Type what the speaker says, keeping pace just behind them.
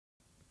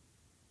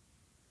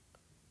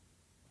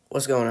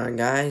What's going on,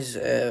 guys?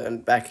 I'm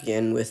back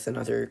again with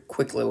another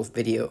quick little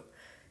video,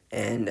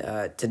 and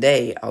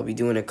today I'll be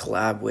doing a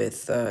collab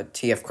with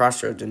TF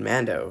Crossroads and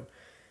Mando,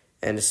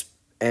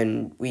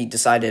 and we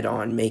decided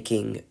on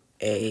making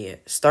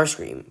a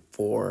Starscream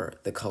for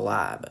the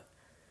collab.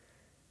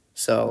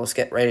 So let's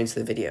get right into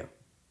the video.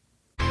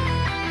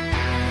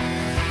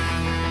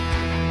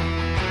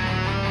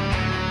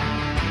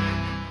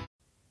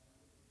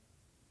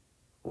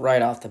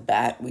 Right off the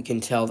bat, we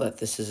can tell that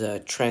this is a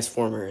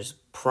Transformers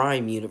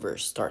Prime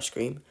Universe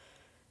Starscream,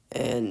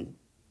 and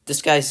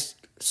this guy's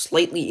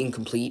slightly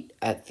incomplete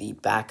at the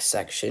back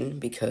section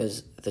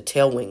because the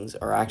tail wings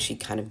are actually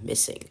kind of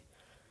missing.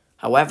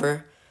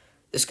 However,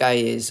 this guy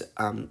is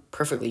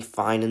perfectly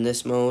fine in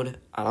this mode.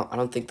 I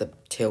don't think the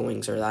tail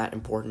wings are that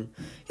important.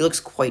 He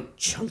looks quite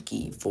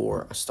chunky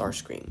for a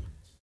Starscream.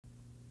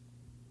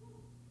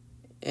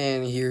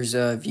 And here's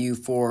a view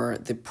for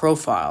the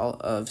profile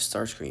of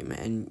Starscream,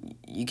 and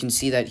you can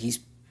see that he's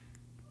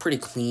pretty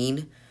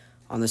clean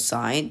on the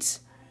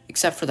sides,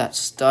 except for that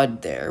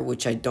stud there,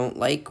 which I don't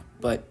like,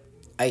 but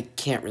I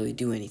can't really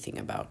do anything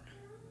about.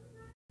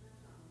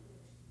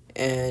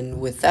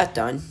 And with that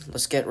done,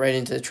 let's get right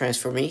into the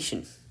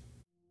transformation.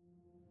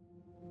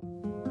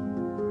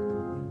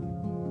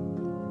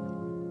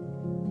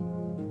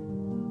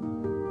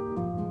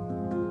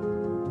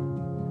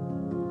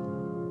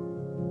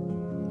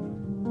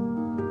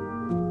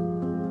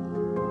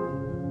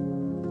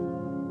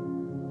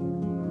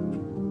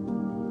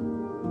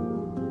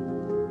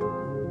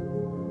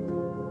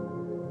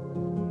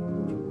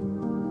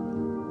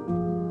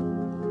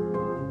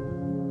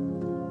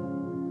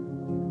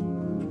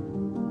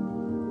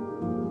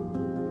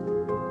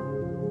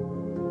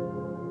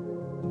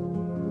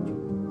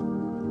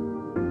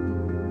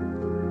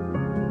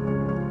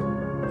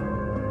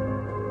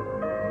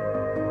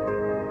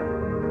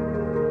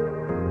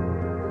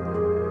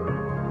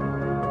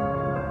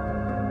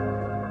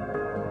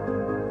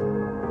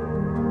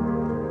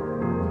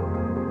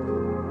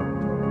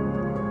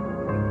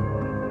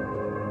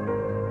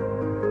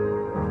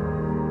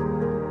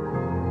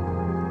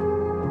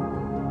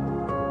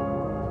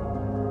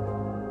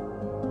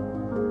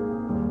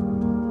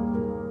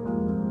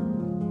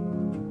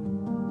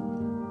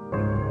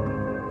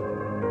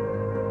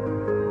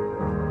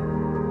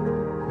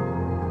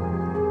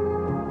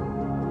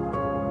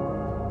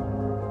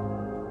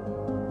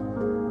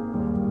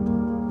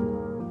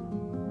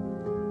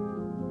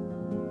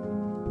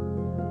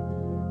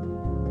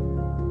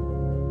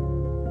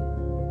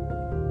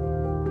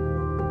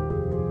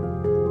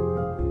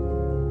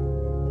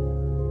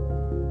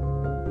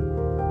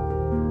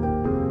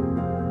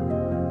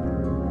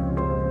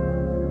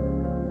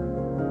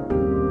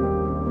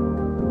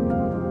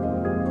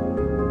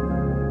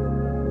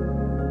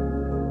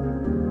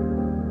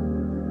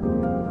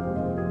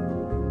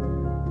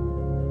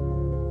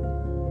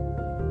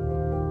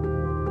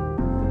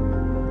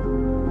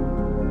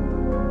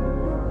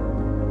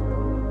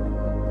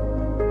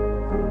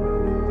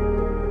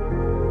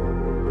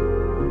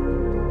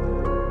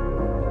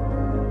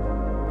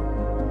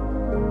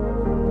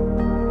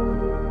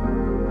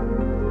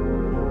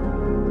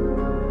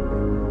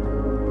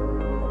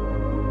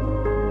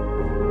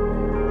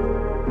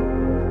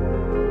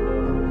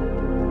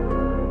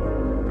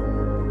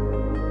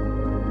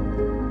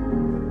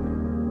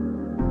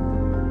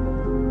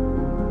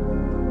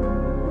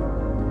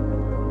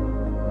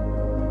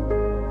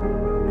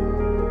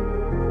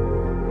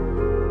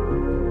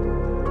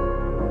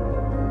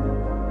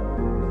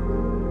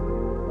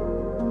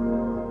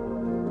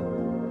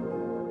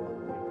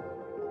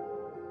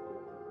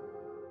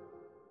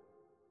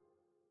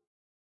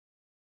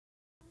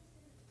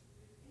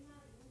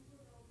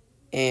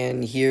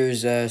 And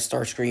here's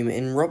Starscream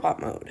in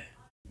robot mode.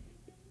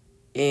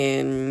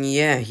 And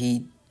yeah,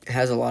 he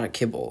has a lot of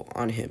kibble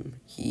on him.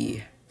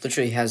 He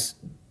literally has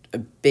a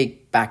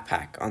big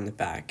backpack on the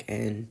back,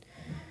 and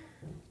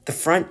the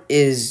front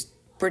is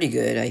pretty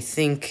good. I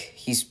think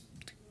he's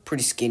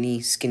pretty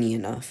skinny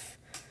enough,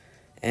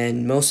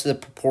 and most of the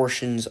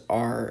proportions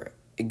are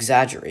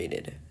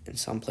exaggerated in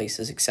some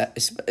places,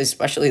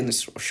 especially in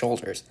the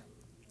shoulders.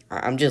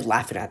 I'm just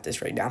laughing at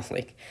this right now,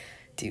 like,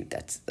 dude,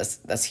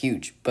 that's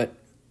huge. But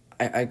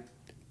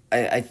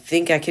I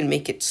think I can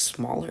make it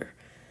smaller.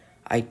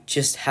 I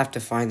just have to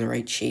find the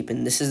right shape,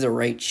 and this is the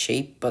right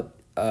shape, but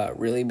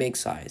really big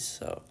size,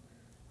 so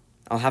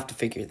I'll have to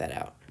figure that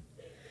out.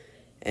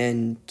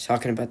 And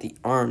talking about the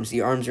arms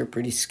are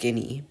pretty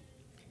skinny,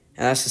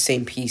 and that's the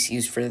same piece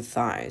used for the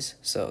thighs,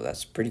 so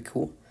that's pretty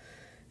cool.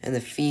 And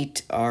the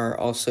feet are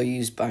also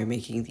used by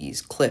making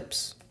these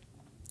clips,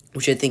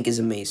 which I think is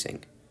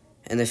amazing.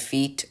 And the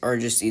feet are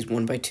just these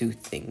 1x2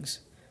 things.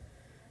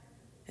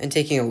 And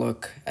taking a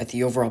look at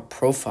the overall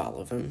profile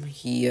of him,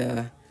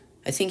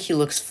 I think he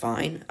looks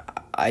fine.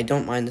 I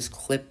don't mind this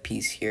clip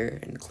piece here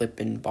and clip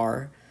in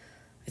bar.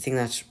 I think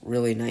that's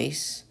really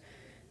nice.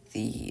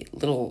 The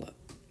little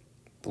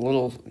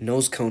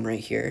nose cone right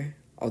here,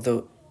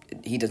 although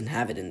he doesn't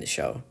have it in the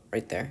show,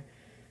 right there.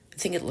 I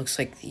think it looks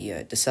like the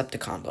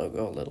Decepticon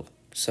logo a little,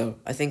 so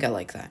I think I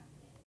like that.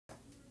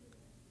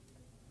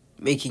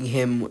 making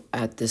him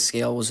at this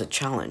scale was a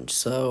challenge.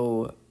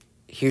 So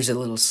here's a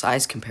little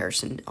size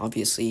comparison.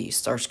 Obviously,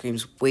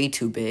 Starscream's way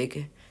too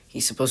big.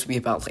 He's supposed to be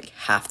about like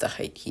half the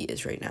height he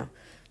is right now.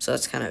 So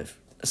that's kind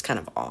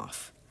of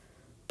off.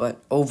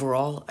 But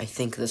overall, I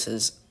think this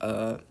is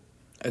a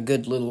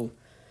good little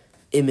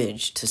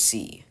image to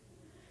see.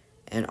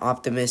 And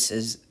Optimus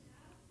is,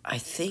 I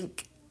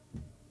think,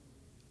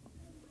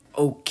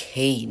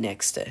 okay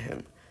next to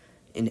him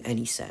in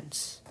any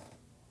sense.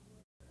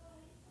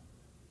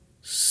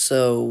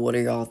 So, what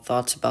are y'all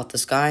thoughts about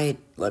this guy?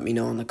 Let me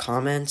know in the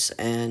comments,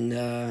 and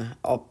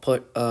I'll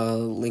put a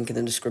link in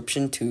the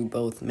description to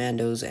both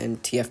Mando's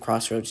and TF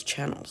Crossroads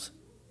channels.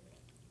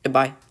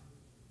 Goodbye.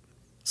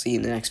 See you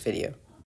in the next video.